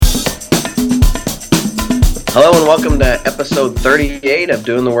Hello and welcome to episode 38 of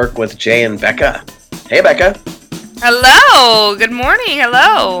Doing the Work with Jay and Becca. Hey, Becca. Hello. Good morning.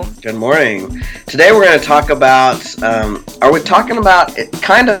 Hello. Good morning. Today we're going to talk about, are we talking about it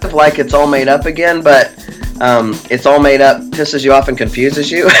kind of like it's all made up again, but it's all made up pisses you off and confuses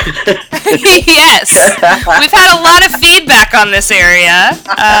you? Yes. We've had a lot of feedback on this area.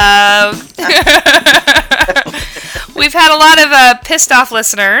 We've had a lot of pissed off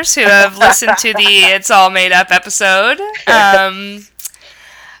listeners who have listened to the It's All Made Up episode. I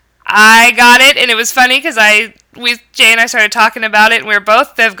got it, and it was funny because Jay and I started talking about it, and we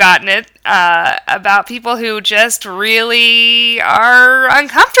both have gotten it, about people who just really are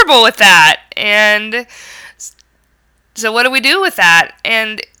uncomfortable with that. And so what do we do with that?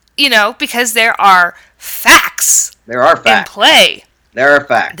 And, because there are facts. There are facts. In play. There are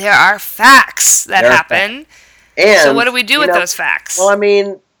facts. There are facts that happen. And, so what do we do with those facts? Well, I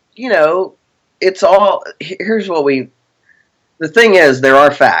mean, it's all, here's what the thing is, there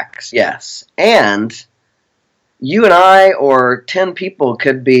are facts, yes. And you and I or 10 people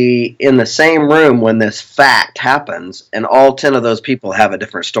could be in the same room when this fact happens, and all 10 of those people have a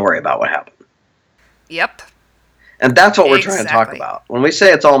different story about what happened. Yep. And that's what we're trying to talk about. When we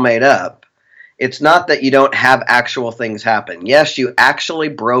say it's all made up, it's not that you don't have actual things happen. Yes, you actually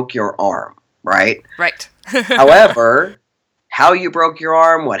broke your arm, right? Right. However, how you broke your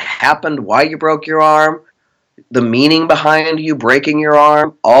arm, what happened, why you broke your arm, the meaning behind you breaking your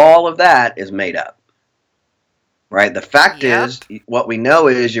arm, all of that is made up. Right? The fact is, what we know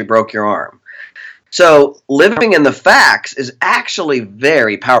is you broke your arm. So living in the facts is actually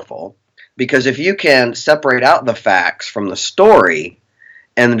very powerful, because if you can separate out the facts from the story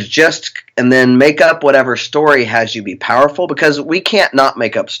and then make up whatever story has you be powerful, because we can't not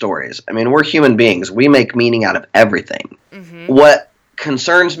make up stories. I mean, we're human beings. We make meaning out of everything. Mm-hmm. What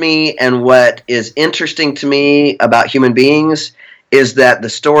concerns me and what is interesting to me about human beings is that the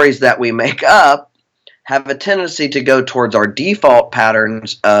stories that we make up have a tendency to go towards our default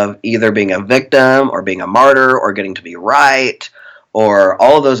patterns of either being a victim or being a martyr or getting to be right, or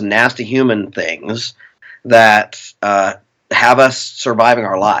all of those nasty human things that have us surviving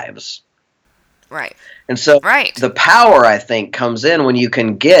our lives. Right. And so the power, I think, comes in when you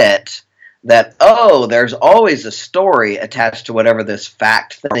can get that, there's always a story attached to whatever this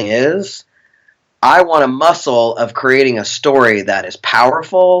fact thing is. I want a muscle of creating a story that is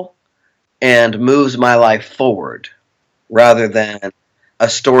powerful and moves my life forward, rather than a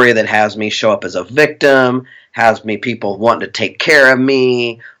story that has me show up as a victim, has me people wanting to take care of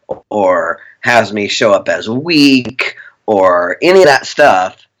me, or has me show up as weak, or any of that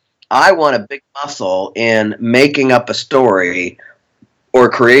stuff. I want a big muscle in making up a story or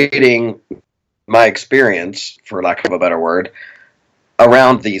creating my experience, for lack of a better word,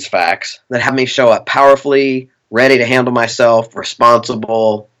 around these facts that have me show up powerfully, ready to handle myself,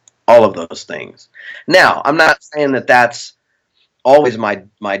 responsible, all of those things. Now, I'm not saying that that's always my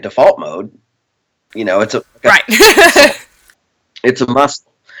default mode. It's it's a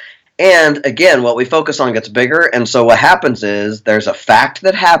muscle. And again, what we focus on gets bigger, and so what happens is there's a fact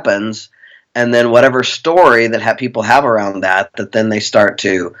that happens, and then whatever story that people have around that then they start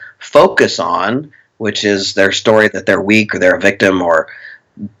to focus on, which is their story that they're weak or they're a victim or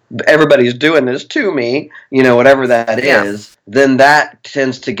everybody's doing this to me, whatever that is, then that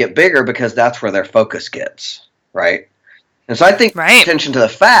tends to get bigger because that's where their focus gets, right? And so I think attention to the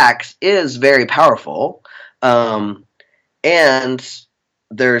facts is very powerful, and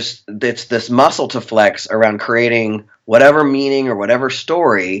it's this muscle to flex around creating whatever meaning or whatever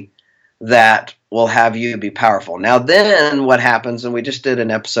story that will have you be powerful. Now then what happens, and we just did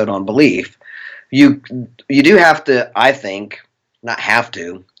an episode on belief, you do have to, I think, not have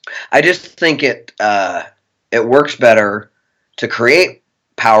to, I just think it works better to create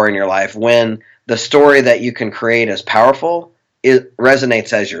power in your life when the story that you can create as powerful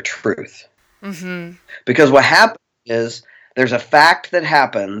resonates as your truth. Mm-hmm. Because what happens is there's a fact that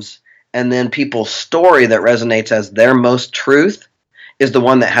happens, and then people's story that resonates as their most truth is the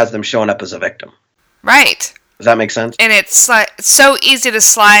one that has them showing up as a victim. Right. Does that make sense? And it's so easy to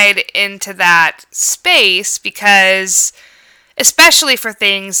slide into that space because, especially for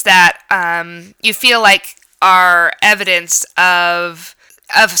things that you feel like are evidence of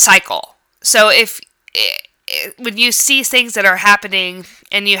a cycle. So when you see things that are happening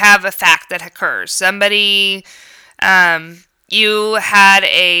and you have a fact that occurs, somebody, you had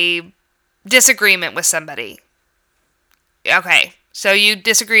a disagreement with somebody. Okay, so you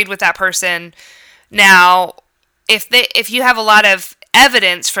disagreed with that person. Now, if you have a lot of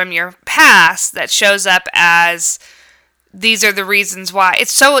evidence from your past that shows up as these are the reasons why.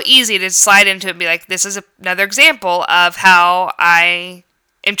 It's so easy to slide into it and be like, this is another example of how I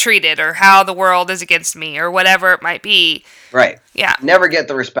am treated or how the world is against me or whatever it might be. Right. Yeah. Never get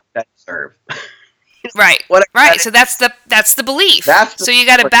the respect I deserve. Right. Right. So that's the belief. So you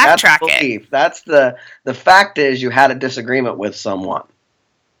got to backtrack it. That's the fact is you had a disagreement with someone.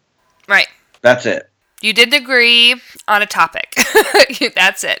 Right. That's it. You didn't agree on a topic.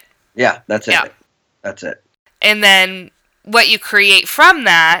 That's it. Yeah, that's it. Yeah. That's it. And then what you create from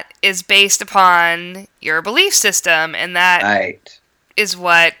that is based upon your belief system, and that is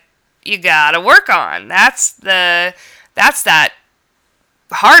what you gotta work on. That's that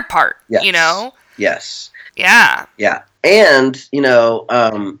hard part, yes. You know? Yes. Yeah. Yeah. And, you know,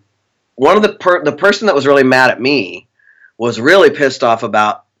 one of the person that was really mad at me was really pissed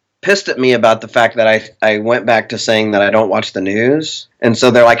at me about the fact that I went back to saying that I don't watch the news. And so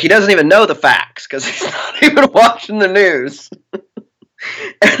they're like, he doesn't even know the facts because he's not even watching the news.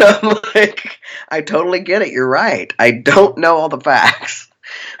 And I'm like, I totally get it. You're right. I don't know all the facts.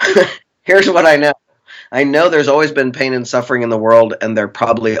 Here's what I know. I know there's always been pain and suffering in the world, and there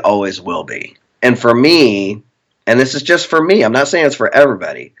probably always will be. And for me, and this is just for me, I'm not saying it's for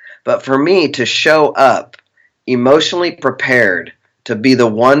everybody, but for me to show up emotionally prepared to be the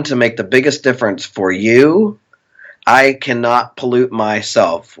one to make the biggest difference for you, I cannot pollute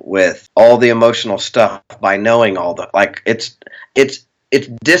myself with all the emotional stuff by knowing all the, like, it's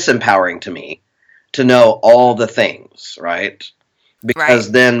disempowering to me to know all the things, right?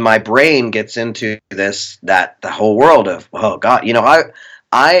 Because then my brain gets into the whole world of, oh God, you know,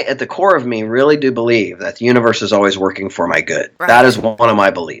 I at the core of me really do believe that the universe is always working for my good. Right. That is one of my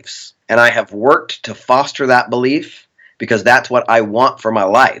beliefs. And I have worked to foster that belief because that's what I want for my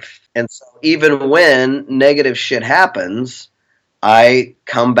life. And so even when negative shit happens, I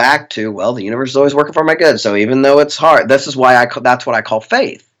come back to, well, the universe is always working for my good. So even though it's hard, this is why that's what I call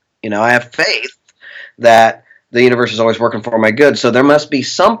faith. You know, I have faith that the universe is always working for my good. So there must be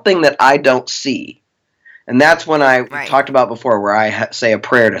something that I don't see. And that's when I talked about before, where I say a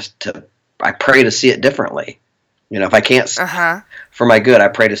prayer I pray to see it differently. You know, if I can't see for my good, I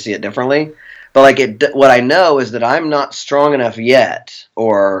pray to see it differently. But like what I know is that I'm not strong enough yet,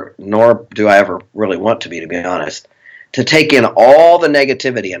 nor do I ever really want to be honest, to take in all the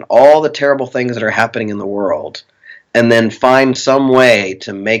negativity and all the terrible things that are happening in the world, and then find some way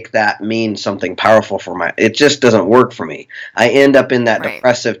to make that mean something powerful for it just doesn't work for me. I end up in that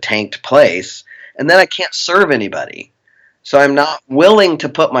depressive, tanked place. And then I can't serve anybody. So I'm not willing to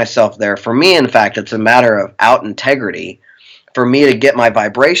put myself there. For me, in fact, it's a matter of out integrity for me to get my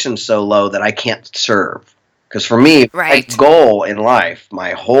vibration so low that I can't serve. Because for me, my goal in life,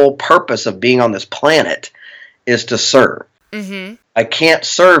 my whole purpose of being on this planet is to serve. Mm-hmm. I can't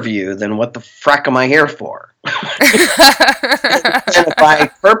serve you, then what the frack am I here for? And if I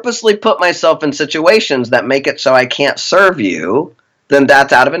purposely put myself in situations that make it so I can't serve you, then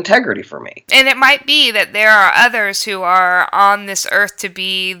that's out of integrity for me. And it might be that there are others who are on this earth to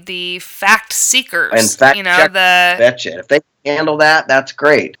be the fact seekers. And fact betcha. If they can handle that, that's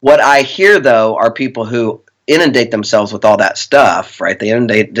great. What I hear, though, are people who inundate themselves with all that stuff, right? They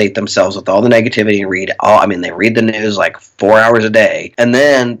inundate themselves with all the negativity and they read the news like 4 hours a day. And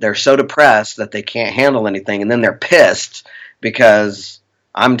then they're so depressed that they can't handle anything. And then they're pissed because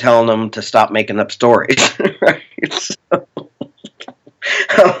I'm telling them to stop making up stories, right? So,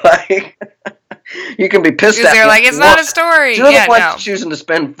 like, you can be pissed at me. They're like, it's not a story. You're the one choosing to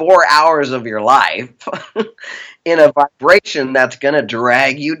spend 4 hours of your life in a vibration that's going to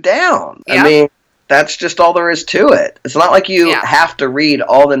drag you down. Yep. I mean, that's just all there is to it. It's not like you have to read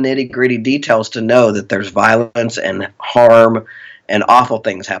all the nitty-gritty details to know that there's violence and harm and awful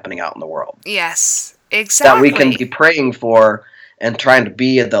things happening out in the world. Yes, exactly. That we can be praying for and trying to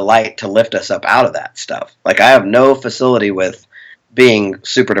be the light to lift us up out of that stuff. Like, I have no facility with being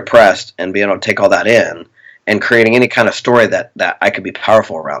super depressed and being able to take all that in and creating any kind of story that I could be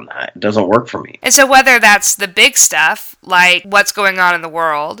powerful around that. It doesn't work for me. And so whether that's the big stuff, like what's going on in the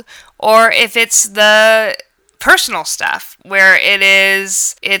world, or if it's the personal stuff, where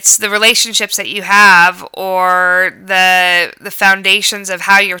it's the relationships that you have or the foundations of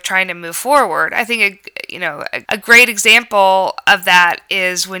how you're trying to move forward. I think a great example of that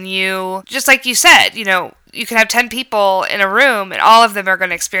is when you, just like you said, you can have 10 people in a room and all of them are going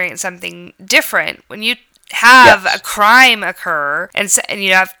to experience something different. When you have a crime occur and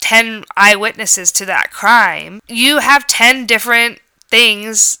you have 10 eyewitnesses to that crime, you have 10 different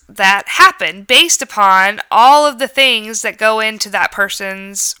things that happen based upon all of the things that go into that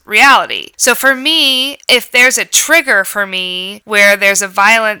person's reality. So for me, if there's a trigger for me where there's a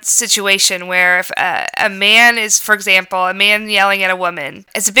violent situation where if a man is, for example, a man yelling at a woman,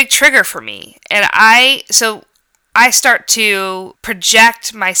 it's a big trigger for me. And I start to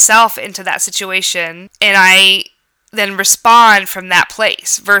project myself into that situation, and I then respond from that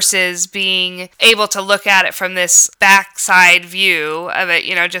place versus being able to look at it from this backside view of it,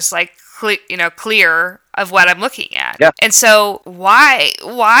 just like clear of what I'm looking at. Yeah. And so why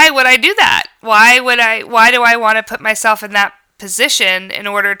would I do that? Why do I want to put myself in that position in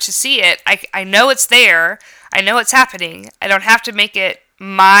order to see it? I know it's there. I know it's happening. I don't have to make it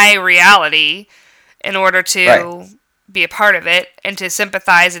my reality in order to be a part of it and to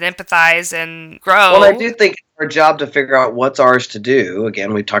sympathize and empathize and grow. Well, I do think it's our job to figure out what's ours to do.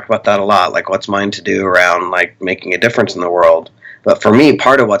 Again, we talked about that a lot, like what's mine to do around like making a difference in the world. But for me,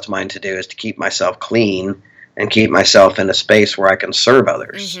 part of what's mine to do is to keep myself clean and keep myself in a space where I can serve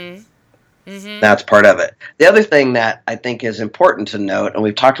others. Mm-hmm. Mm-hmm. That's part of it. The other thing that I think is important to note, and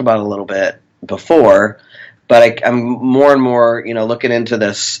we've talked about it a little bit before, but I'm more and more, looking into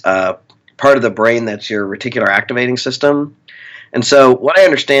this part of the brain that's your reticular activating system. And so what I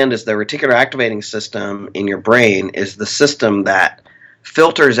understand is the reticular activating system in your brain is the system that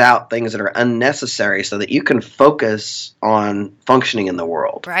filters out things that are unnecessary so that you can focus on functioning in the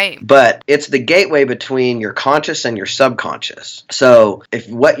world. Right. But it's the gateway between your conscious and your subconscious. So if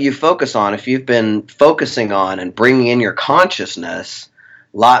what you focus on, if you've been focusing on and bringing in your consciousness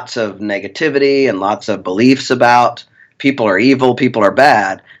lots of negativity and lots of beliefs about people are evil, people are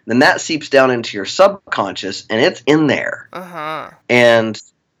bad, then that seeps down into your subconscious and it's in there. Uh-huh. And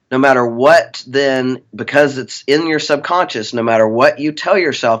no matter what, then, because it's in your subconscious, no matter what you tell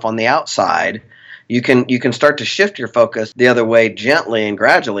yourself on the outside, you can start to shift your focus the other way gently and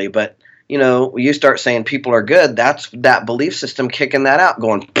gradually. But, you start saying people are good, that's that belief system kicking that out,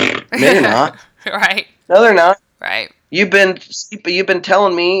 going, no, you're not. Right. No, they're not. Right. You've been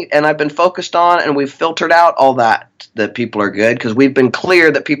telling me, and I've been focused on, and we've filtered out all that people are good because we've been clear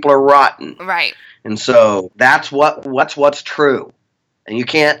that people are rotten. Right. And so that's what's true.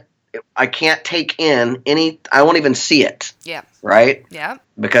 And I can't take in I won't even see it. Yeah. Right? Yeah.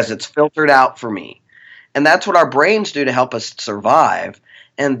 Because it's filtered out for me. And that's what our brains do to help us survive.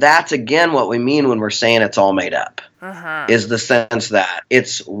 And that's, again, what we mean when we're saying it's all made up. Uh-huh. Is the sense that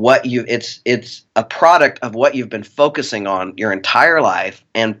it's a product of what you've been focusing on your entire life,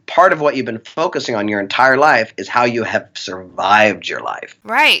 and part of what you've been focusing on your entire life is how you have survived your life.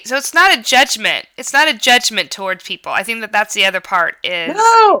 Right. So it's not a judgment. It's not a judgment towards people. I think that's the other part is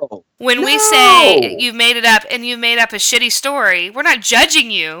when we say you've made it up and you've made up a shitty story, we're not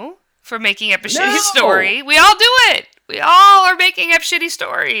judging you for making up a shitty story. We all do it. We all are making up shitty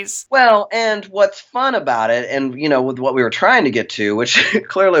stories. Well, and what's fun about it, and, with what we were trying to get to, which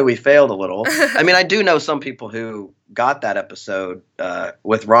clearly we failed a little. I mean, I do know some people who got that episode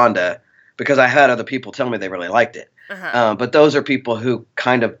with Rhonda because I had other people tell me they really liked it. Uh-huh. But those are people who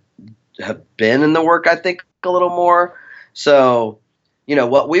kind of have been in the work, I think, a little more. So,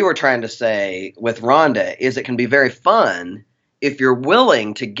 what we were trying to say with Rhonda is it can be very fun if you're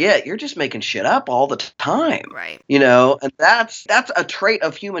willing to you're just making shit up all the time. Right. And that's a trait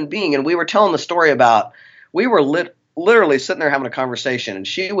of human being. And we were telling the story about, we were literally sitting there having a conversation, and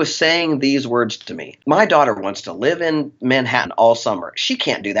she was saying these words to me. My daughter wants to live in Manhattan all summer. She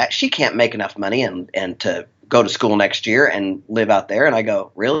can't do that. She can't make enough money and to go to school next year and live out there. And I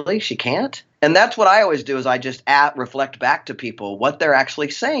go, really? She can't? And that's what I always do is I just reflect back to people what they're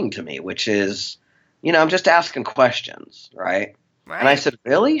actually saying to me, which is, I'm just asking questions, right? And I said,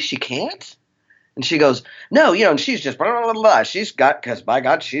 really? She can't? And she goes, no, and she's just blah, blah, blah, blah. She's got, because by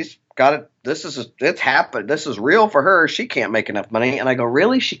God, she's got it. It's happened. This is real for her. She can't make enough money. And I go,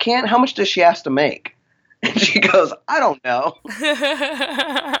 really? She can't? How much does she have to make? And she goes, I don't know.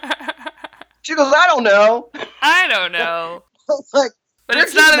 She goes, I don't know. I don't know. I was like, but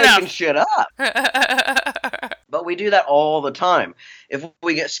it's not enough. Making shit up. But we do that all the time. If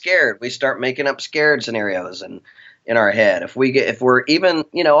we get scared, we start making up scared scenarios and in our head. If we're even,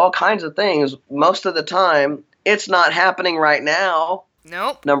 all kinds of things, most of the time it's not happening right now.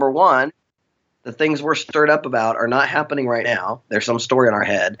 Nope. Number one, the things we're stirred up about are not happening right now. There's some story in our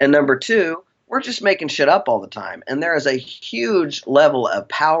head. And number two, we're just making shit up all the time. And there is a huge level of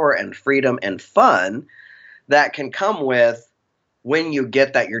power and freedom and fun that can come with when you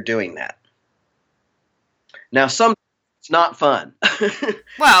get that you're doing that. Now, sometimes it's not fun.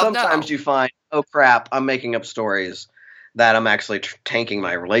 Well, sometimes you find, oh crap, I'm making up stories that I'm actually tanking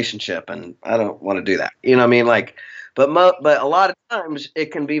my relationship, and I don't want to do that. You know what I mean? But a lot of times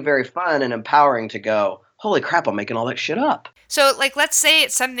it can be very fun and empowering to go, holy crap, I'm making all that shit up. So, like, let's say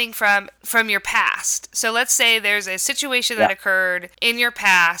it's something from your past. So let's say there's a situation that occurred in your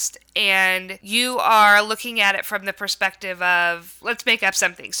past, and you are looking at it from the perspective of, let's make up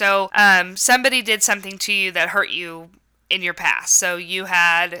something. So, somebody did something to you that hurt you in your past. So you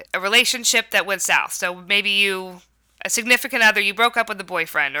had a relationship that went south. So maybe a significant other, you broke up with a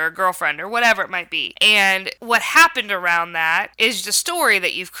boyfriend or a girlfriend or whatever it might be. And what happened around that is the story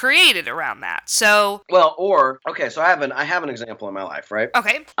that you've created around that. So, so I have an example in my life, right?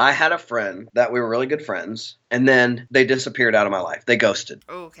 Okay. I had a friend that we were really good friends, and then they disappeared out of my life. They ghosted.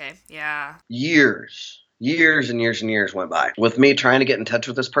 Okay. Yeah. Years and years and years went by with me trying to get in touch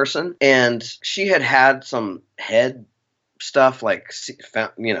with this person, and she had some head stuff, like,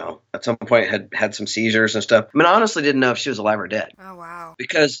 at some point had some seizures and stuff. I mean, I honestly didn't know if she was alive or dead. Oh, wow.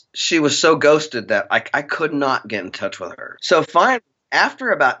 Because she was so ghosted that I could not get in touch with her. So finally, after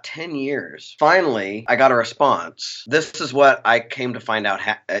about 10 years, finally, I got a response. This is what I came to find out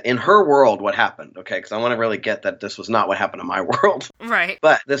in her world what happened, okay? Because I want to really get that this was not what happened in my world. Right.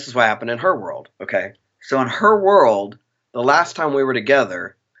 But this is what happened in her world, okay? So in her world, the last time we were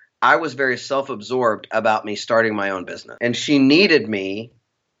together, I was very self-absorbed about me starting my own business. And she needed me.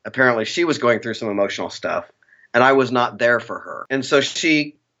 Apparently, she was going through some emotional stuff, and I was not there for her. And so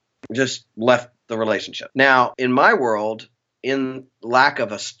she just left the relationship. Now, in my world, in lack of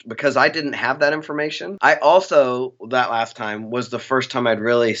because I didn't have that information, I also, that last time, was the first time I'd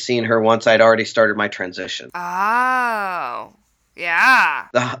really seen her once I'd already started my transition. Oh. Yeah.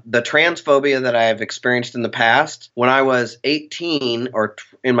 The transphobia that I have experienced in the past, when I was 18 or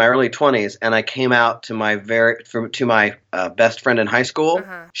in my early 20s, and I came out to my best friend in high school,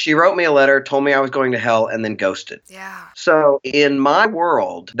 she wrote me a letter, told me I was going to hell, and then ghosted. Yeah. So in my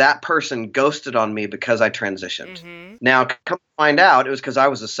world, that person ghosted on me because I transitioned. Mm-hmm. Now, come to find out, it was because I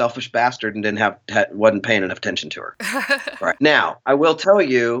was a selfish bastard and wasn't paying enough attention to her. Right. Now, I will tell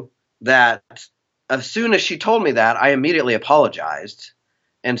you that as soon as she told me that, I immediately apologized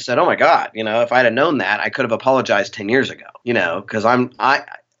and said, oh my God, if I'd have known that, I could have apologized 10 years ago, because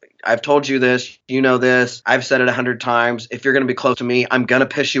I've told you this, this, I've said it 100 times. If you're going to be close to me, I'm going to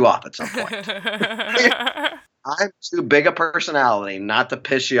piss you off at some point. I'm too big a personality not to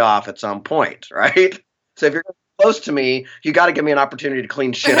piss you off at some point, right? So if you're close to me, you got to give me an opportunity to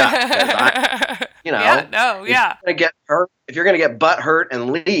clean shit up. Yeah, no, yeah. If you're going to get butt hurt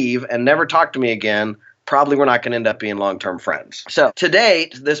and leave and never talk to me again, probably we're not going to end up being long-term friends. So to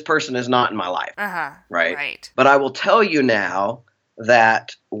date, this person is not in my life. Right. But I will tell you now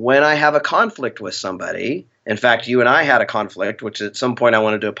that when I have a conflict with somebody, in fact, you and I had a conflict, which at some point I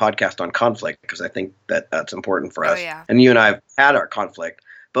want to do a podcast on conflict because I think that's important for us. Oh, yeah. And you and I have had our conflict.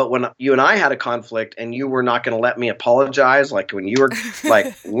 But when you and I had a conflict and you were not going to let me apologize, like when you were like,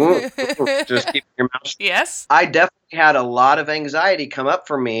 just keep your mouth shut. Yes. I definitely had a lot of anxiety come up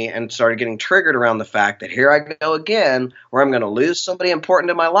for me and started getting triggered around the fact that here I go again, where I'm going to lose somebody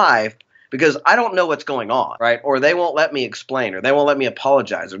important in my life because I don't know what's going on, right? Or they won't let me explain, or they won't let me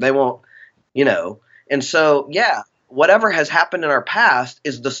apologize, or they won't, And so, yeah, whatever has happened in our past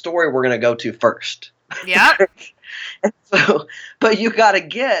is the story we're going to go to first. Yeah. So, but you got to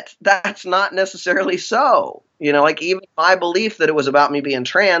get that's not necessarily so. Like even my belief that it was about me being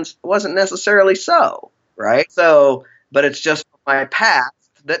trans wasn't necessarily so, right? So, but it's just my past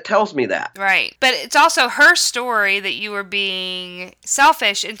that tells me that. Right. But it's also her story that you were being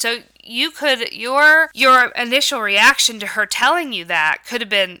selfish, and so your initial reaction to her telling you that could have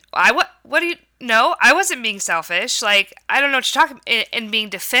been, what do you No, I wasn't being selfish. Like, I don't know what you're talking about. And being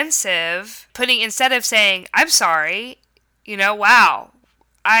defensive, instead of saying, I'm sorry, wow,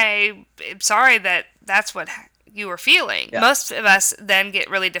 I'm sorry that's what you were feeling. Yeah. Most of us then get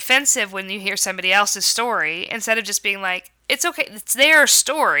really defensive when you hear somebody else's story instead of just being like, it's okay, it's their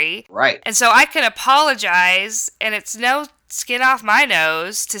story. Right. And so I can apologize, and it's no skin off my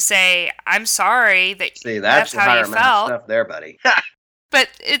nose to say, I'm sorry that's how you felt. Stuff there, buddy. But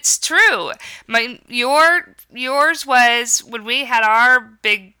it's true. Yours was when we had our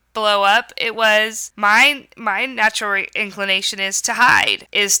big blow up. It was my natural inclination is to hide,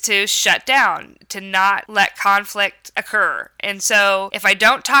 is to shut down, to not let conflict occur. And so if I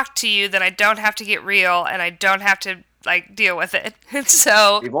don't talk to you, then I don't have to get real, and I don't have to deal with it. And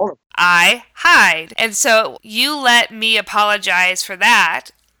so I hide. And so you let me apologize for that,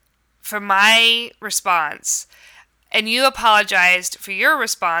 for my response. And you apologized for your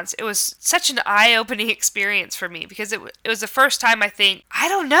response. It was such an eye-opening experience for me because it was the first time, I think, I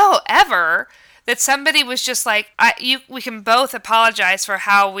don't know, ever, that somebody was just like, we can both apologize for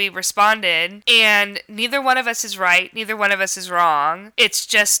how we responded, and neither one of us is right, neither one of us is wrong. It's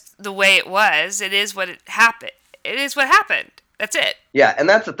just the way it was. It is what it happened. It is what happened. That's it. Yeah, and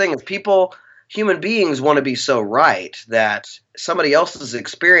that's the thing is human beings want to be so right that somebody else's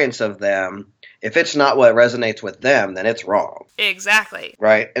experience of them, if it's not what resonates with them, then it's wrong. Exactly.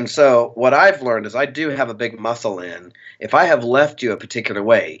 Right? And so what I've learned is I do have a big muscle in. If I have left you a particular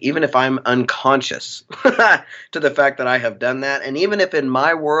way, even if I'm unconscious to the fact that I have done that, and even if in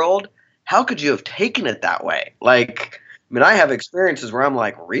my world, how could you have taken it that way? Like, I mean, I have experiences where I'm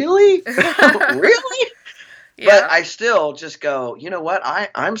like, really? Really? Yeah. But I still just go, you know what?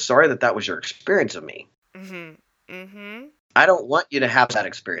 I'm sorry that was your experience of me. Mm-hmm. Mm-hmm. I don't want you to have that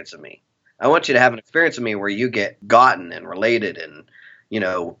experience of me. I want you to have an experience of me where you get gotten and related and, you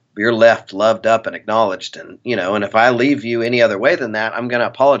know, you're left loved up and acknowledged. And, you know, and if I leave you any other way than that, I'm going to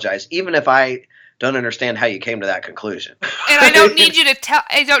apologize, even if I don't understand how you came to that conclusion. And I don't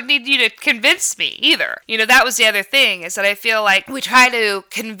need you to convince me either. You know, that was the other thing, is that I feel like we try to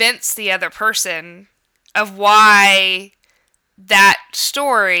convince the other person of why that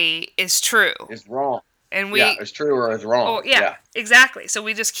story is true. It's wrong. And it's true or it's wrong. Oh, yeah, exactly. So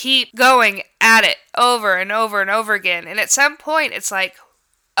we just keep going at it over and over and over again. And at some point, it's like,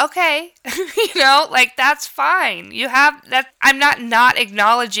 okay, you know, like, that's fine. You have that. I'm not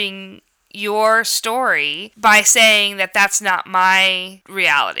acknowledging your story by saying that that's not my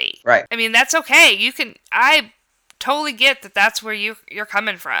reality. Right. I mean, that's okay. I totally get that that's where you're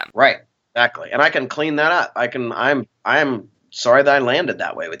coming from. Right. Exactly. And I can clean that up. I'm sorry that I landed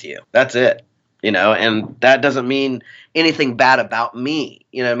that way with you. That's it. You know, and that doesn't mean anything bad about me.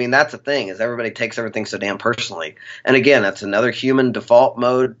 You know, I mean, that's the thing, is everybody takes everything so damn personally. And again, that's another human default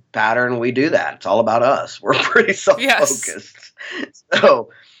mode pattern. We do that. It's all about us. We're pretty self-focused. Yes.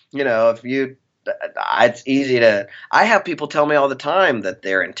 So, you know, it's easy to, I have people tell me all the time that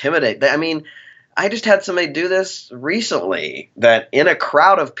they're intimidated. I mean, I just had somebody do this recently, that in a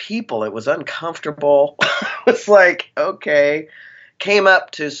crowd of people, it was uncomfortable. It's like, okay, came up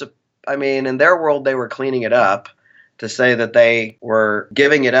to, I mean, in their world, they were cleaning it up to say that they were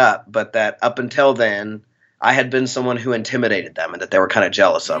giving it up, but that up until then, I had been someone who intimidated them and that they were kind of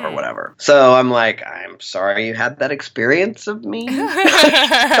jealous of or whatever. So I'm like, I'm sorry you had that experience of me.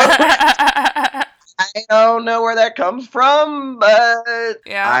 I don't know where that comes from, but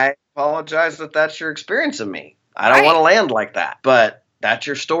I apologize that that's your experience of me. I don't want to land like that, but that's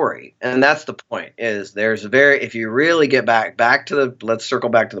your story. And that's the point, is if you really get let's circle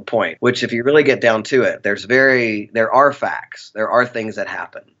back to the point, which if you really get down to it, there are facts. There are things that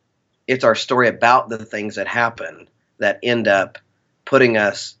happen. It's our story about the things that happen that end up putting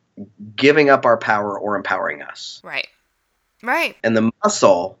us, giving up our power or empowering us. Right. Right. And the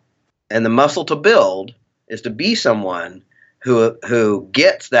muscle to build is to be someone who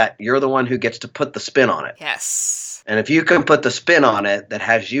gets that you're the one who gets to put the spin on it. Yes. And if you can put the spin on it that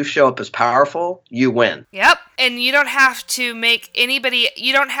has you show up as powerful, you win. Yep. And you don't have to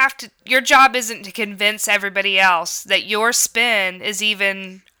your job isn't to convince everybody else that your spin is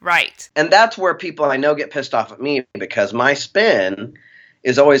even right. And that's where people I know get pissed off at me, because my spin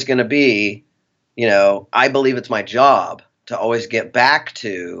is always going to be, you know, I believe it's my job to always get back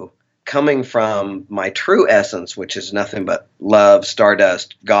to coming from my true essence, which is nothing but love,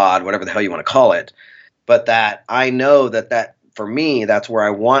 stardust, God, whatever the hell you want to call it. But that I know that for me, that's where I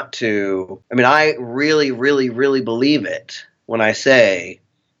want to. I mean, I really, really, really believe it when I say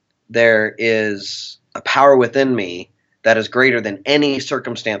there is a power within me that is greater than any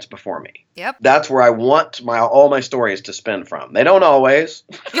circumstance before me. Yep. That's where I want all my stories to spin from. They don't always.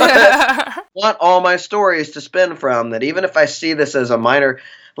 I want all my stories to spin from that, even if I see this as a minor.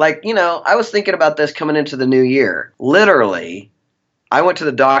 Like, you know, I was thinking about this coming into the new year. Literally, I went to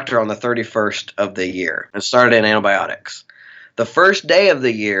the doctor on the 31st of the year and started in antibiotics. The first day of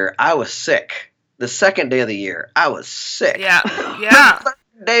the year, I was sick. The second day of the year, I was sick. Yeah. The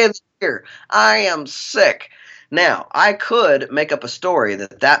third day of the year, I am sick. Now, I could make up a story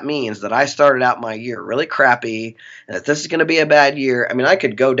that means that I started out my year really crappy and that this is going to be a bad year. I mean, I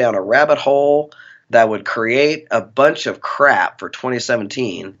could go down a rabbit hole that would create a bunch of crap for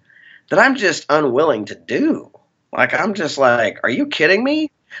 2017 that I'm just unwilling to do. Like, I'm just like, are you kidding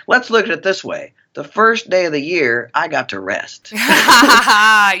me? Let's look at it this way. The first day of the year, I got to rest.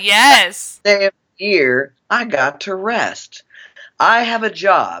 Yes. Day of the year, I got to rest. I have a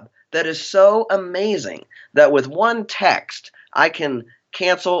job that is so amazing that with one text, I can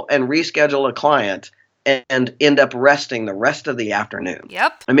cancel and reschedule a client and end up resting the rest of the afternoon.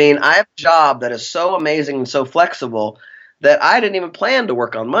 Yep. I mean, I have a job that is so amazing and so flexible that I didn't even plan to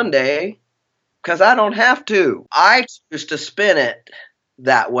work on Monday. because I don't have to. I choose to spin it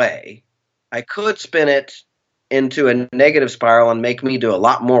that way. I could spin it into a negative spiral and make me do a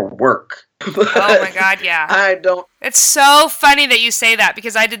lot more work. Oh my God, yeah. I don't. It's so funny that you say that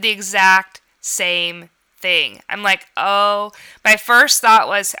because I did the exact same thing. I'm like, oh, my first thought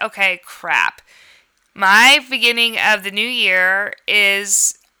was, okay, crap. My beginning of the new year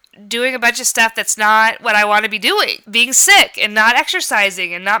is doing a bunch of stuff that's not what I want to be doing. Being sick and not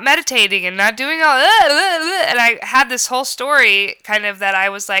exercising and not meditating and not doing all that. And I had this whole story kind of that I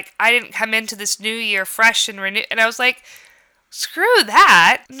was like, I didn't come into this new year fresh and renewed. And I was like, screw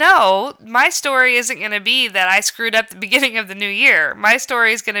that. No, my story isn't going to be that I screwed up the beginning of the new year. My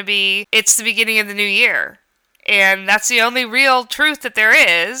story is going to be it's the beginning of the new year. And that's the only real truth that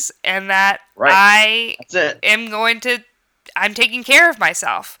there is. And that Right. I'm taking care of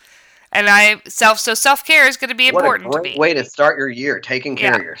myself. And self-care is going to be important to me. What a great way to start your year, taking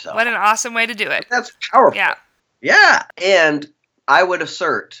care of yourself. What an awesome way to do it. That's powerful. Yeah. Yeah. And I would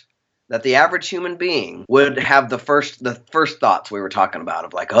assert that the average human being would have the first thoughts we were talking about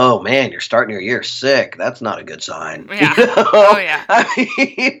of like, oh man, you're starting your year sick. That's not a good sign. Yeah. You know? Oh yeah. I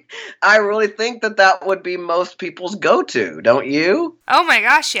mean, I really think that would be most people's go-to, don't you? Oh my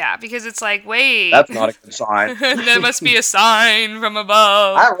gosh, yeah. Because it's like, wait. That's not a good sign. There must be a sign from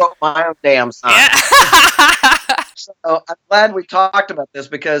above. I wrote my own damn sign. Yeah. So I'm glad we talked about this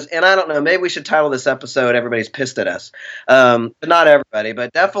because, and I don't know, maybe we should title this episode "Everybody's Pissed at Us," but not everybody,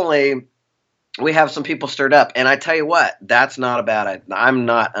 but definitely we have some people stirred up. And I tell you what, that's not a bad. I'm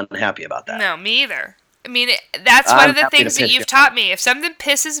not unhappy about that. No, me either. I mean, that's one of the things that you've taught me. If something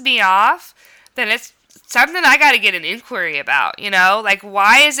pisses me off, then it's something I got to get an inquiry about. You know, like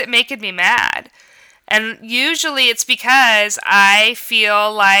why is it making me mad? And usually it's because I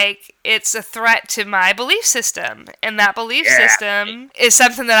feel like it's a threat to my belief system. And that belief system is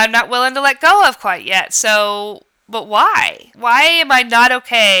something that I'm not willing to let go of quite yet. So, but why? Why am I not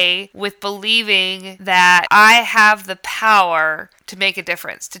okay with believing that I have the power to make a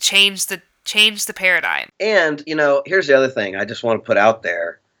difference, to change the paradigm? And, you know, here's the other thing I just want to put out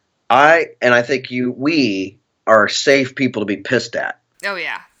there. I think we are safe people to be pissed at. Oh,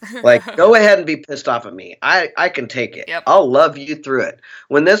 yeah. Like, go ahead and be pissed off at me. I can take it. Yep. I'll love you through it.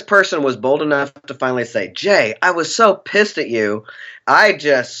 When this person was bold enough to finally say, Jay, I was so pissed at you, I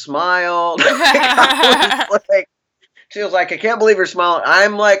just smiled. She was like, I can't believe you're smiling.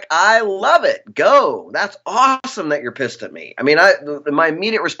 I'm like, I love it. Go. That's awesome that you're pissed at me. I mean, my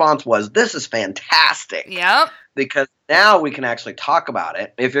immediate response was, this is fantastic. Yep. Because now we can actually talk about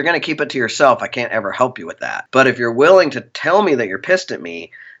it. If you're going to keep it to yourself, I can't ever help you with that. But if you're willing to tell me that you're pissed at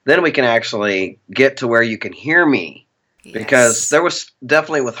me, then we can actually get to where you can hear me. Yes. Because there was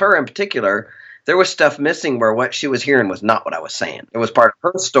definitely, with her in particular, there was stuff missing where what she was hearing was not what I was saying. It was part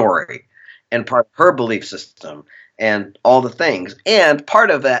of her story and part of her belief system and all the things. And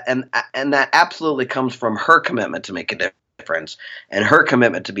part of that, and that absolutely comes from her commitment to make a difference and her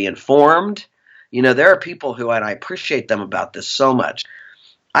commitment to be informed. You know, there are people who, and I appreciate them about this so much.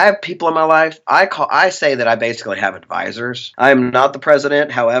 I have people in my life, I say that I basically have advisors. I am not the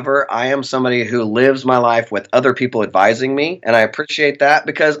president. However, I am somebody who lives my life with other people advising me. And I appreciate that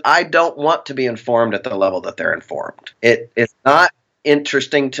because I don't want to be informed at the level that they're informed. It's not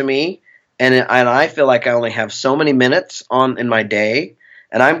interesting to me. And I feel like I only have so many minutes in my day.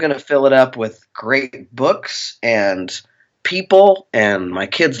 And I'm going to fill it up with great books and people and my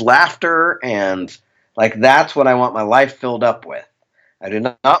kids' laughter, and like that's what I want my life filled up with. I do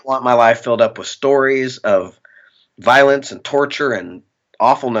not want my life filled up with stories of violence and torture and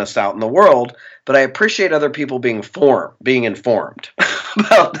awfulness out in the world, but I appreciate other people being informed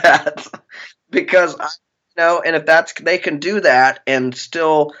about that because and if they can do that and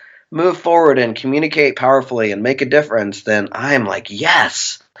still move forward and communicate powerfully and make a difference, then I'm like,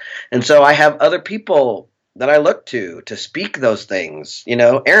 yes. And so I have other people that I look to speak those things. You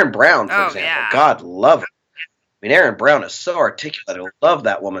know, Aaron Brown, for example. Yeah. God love it. I mean, Aaron Brown is so articulate. I love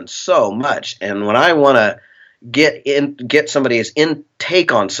that woman so much. And when I want to get somebody's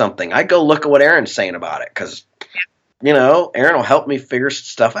intake on something, I go look at what Aaron's saying about it because, Aaron will help me figure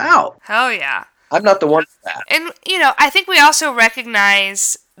stuff out. Hell yeah. I'm not the one for that. And, I think we also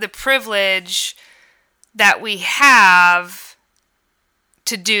recognize the privilege that we have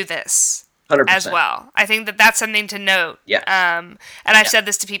to do this. 100%. As well. I think that that's something to note. Yes. And I've said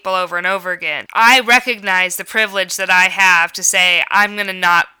this to people over and over again. I recognize the privilege that I have to say, I'm going to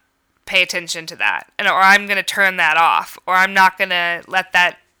not pay attention to that, or I'm going to turn that off, or I'm not going to let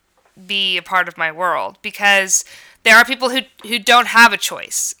that be a part of my world, because there are people who don't have a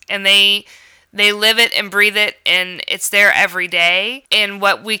choice, and they They live it and breathe it, and it's there every day. And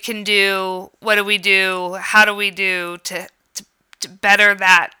what we can do, what do we do, how do we do to better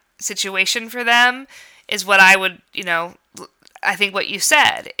that situation for them is what I would, I think what you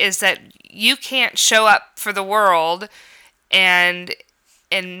said is that you can't show up for the world and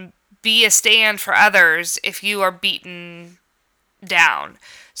be a stand for others if you are beaten down.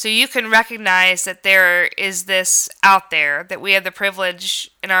 So you can recognize that there is this out there, that we have the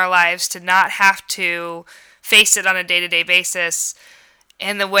privilege in our lives to not have to face it on a day-to-day basis.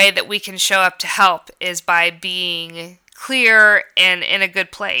 And the way that we can show up to help is by being clear and in a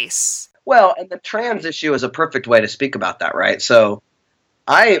good place. Well, and the trans issue is a perfect way to speak about that, right? So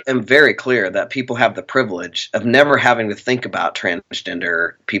I am very clear that people have the privilege of never having to think about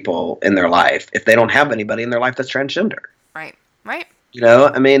transgender people in their life if they don't have anybody in their life that's transgender. Right.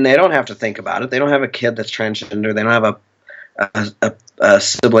 I mean, they don't have to think about it. They don't have a kid that's transgender. They don't have a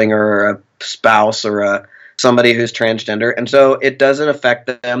sibling or a spouse or somebody who's transgender. And so it doesn't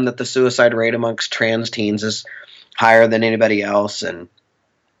affect them that the suicide rate amongst trans teens is higher than anybody else and,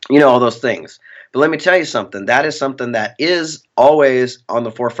 all those things. But let me tell you something. That is something that is always on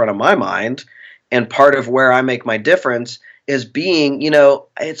the forefront of my mind. And part of where I make my difference is being,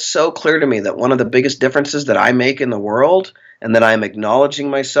 it's so clear to me that one of the biggest differences that I make in the world and that I'm acknowledging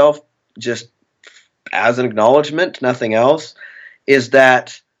myself just as an acknowledgement, nothing else, is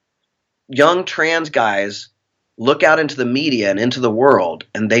that young trans guys look out into the media and into the world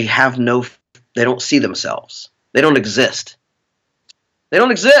and they don't see themselves. They don't exist. They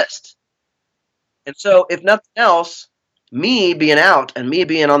don't exist. And so if nothing else, me being out and me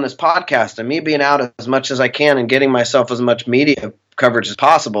being on this podcast and me being out as much as I can and getting myself as much media coverage as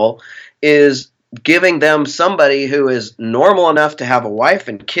possible is giving them somebody who is normal enough to have a wife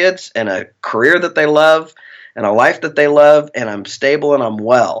and kids and a career that they love and a life that they love, and I'm stable and I'm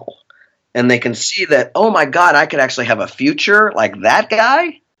well. And they can see that, oh my God, I could actually have a future like that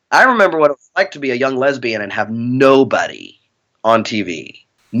guy. I remember what it was like to be a young lesbian and have nobody on TV.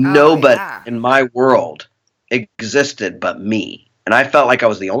 Nobody in my world existed but me. And I felt like I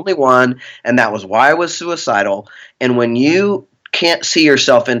was the only one, and that was why I was suicidal. And when you can't see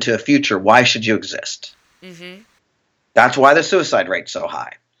yourself into a future, why should you exist? Mm-hmm. That's why the suicide rate's so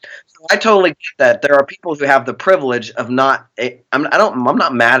high. So I totally get that there are people who have the privilege of not. I'm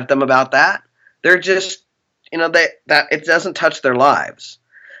not mad at them about that. They're just, that it doesn't touch their lives.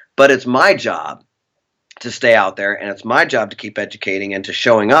 But it's my job to stay out there, and it's my job to keep educating and to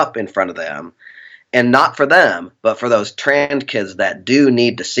showing up in front of them. And not for them, but for those trans kids that do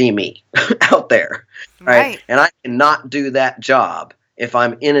need to see me out there. Right? And I cannot do that job if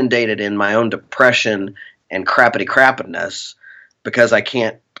I'm inundated in my own depression and crappity-crappiness because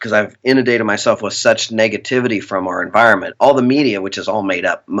I've inundated myself with such negativity from our environment. All the media, which is all made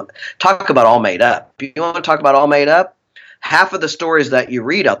up. Talk about all made up. You want to talk about all made up? Half of the stories that you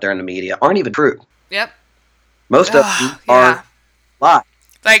read out there in the media aren't even true. Yep. Most of them are lies.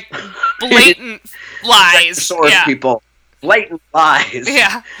 Like blatant lies. Source people. Blatant lies.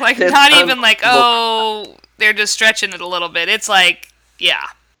 Yeah. Like it's not even like, they're just stretching it a little bit. It's like, yeah.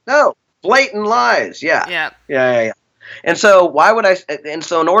 No. Blatant lies. Yeah. Yeah. And so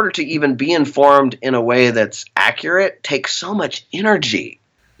in order to even be informed in a way that's accurate takes so much energy.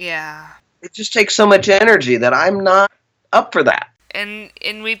 Yeah. It just takes so much energy that I'm not up for that. And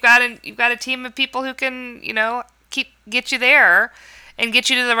you've got a team of people who can, get you there and get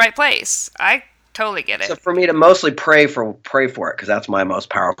you to the right place. I totally get it. So for me to mostly pray for it, because that's my most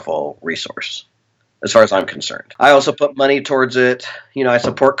powerful resource, as far as I'm concerned. I also put money towards it. I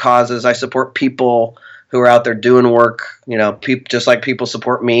support causes. I support people who are out there doing work. Just like people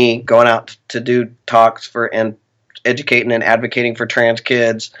support me, going out to do talks for and educating and advocating for trans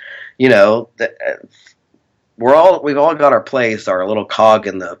kids. We've all got our place, our little cog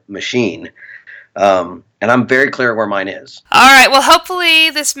in the machine. And I'm very clear where mine is. All right. Well,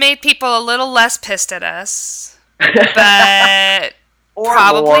 hopefully this made people a little less pissed at us, but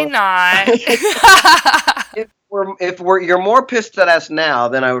probably not. If you're more pissed at us now,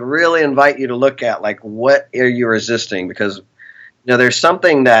 then I would really invite you to look at what are you resisting? Because there's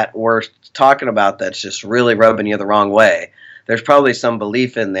something that we're talking about that's just really rubbing you the wrong way. There's probably some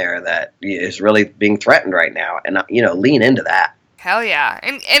belief in there that is really being threatened right now, and lean into that. Hell yeah,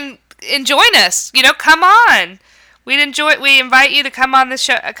 and join us. Come on. We invite you to come on the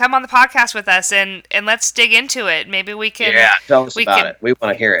show, come on the podcast with us, and let's dig into it. Maybe we can. Yeah, tell us about it. We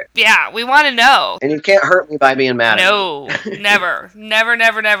want to hear it. Yeah, we want to know. And you can't hurt me by being mad at me. No, never.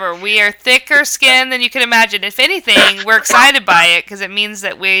 Never. We are thicker skinned than you can imagine. If anything, we're excited by it because it means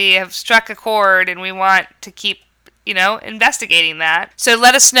that we have struck a chord and we want to keep, investigating that. So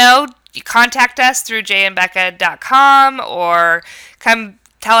let us know. you contact us through jayandbecca.com or come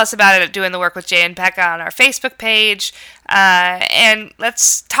tell us about it at Doing the Work with Jay and Becca on our Facebook page. And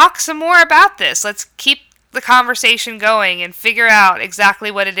let's talk some more about this. Let's keep the conversation going and figure out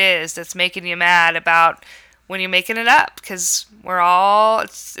exactly what it is that's making you mad about when you're making it up, because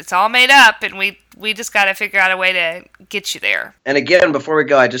it's all made up, and we just got to figure out a way to get you there. And again, before we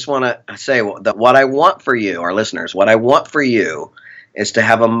go, I just want to say that what I want for you, our listeners, what I want for you is to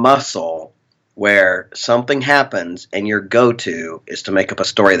have a muscle where something happens and your go-to is to make up a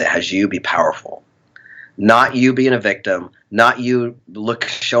story that has you be powerful. Not you being a victim, not you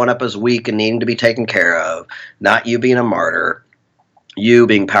showing up as weak and needing to be taken care of, not you being a martyr, you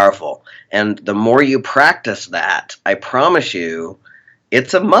being powerful. And the more you practice that, I promise you,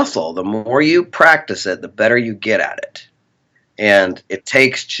 it's a muscle. The more you practice it, the better you get at it. And it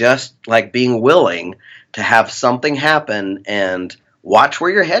takes just like being willing to have something happen and watch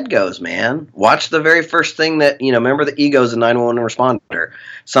where your head goes, man. Watch the very first thing that, remember the ego's a 911 responder.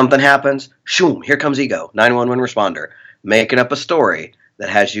 Something happens, shoom, here comes ego, 911 responder, making up a story that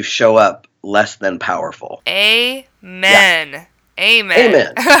has you show up less than powerful. Amen. Yeah.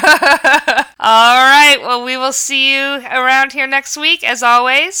 Amen. All right. Well, we will see you around here next week. As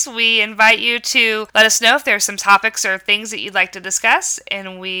always, we invite you to let us know if there's some topics or things that you'd like to discuss,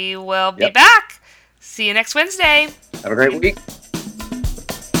 and we will be back. See you next Wednesday. Have a great week.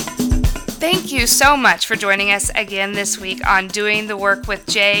 Thank you so much for joining us again this week on Doing the Work with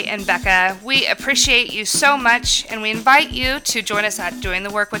Jay and Becca. We appreciate you so much, and we invite you to join us at Doing the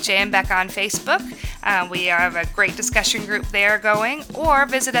Work with Jay and Becca on Facebook. We have a great discussion group there going, or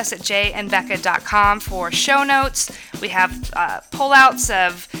visit us at jayandbecca.com for show notes. We have pullouts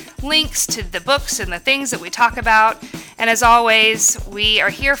of links to the books and the things that we talk about. And as always, we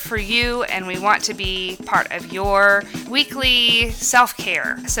are here for you, and we want to be part of your weekly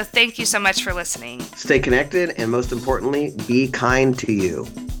self-care. So thank you so much for listening. Stay connected, and most importantly, be kind to you.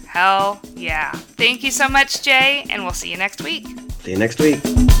 Hell yeah. Thank you so much, Jay, and we'll see you next week. See you next week.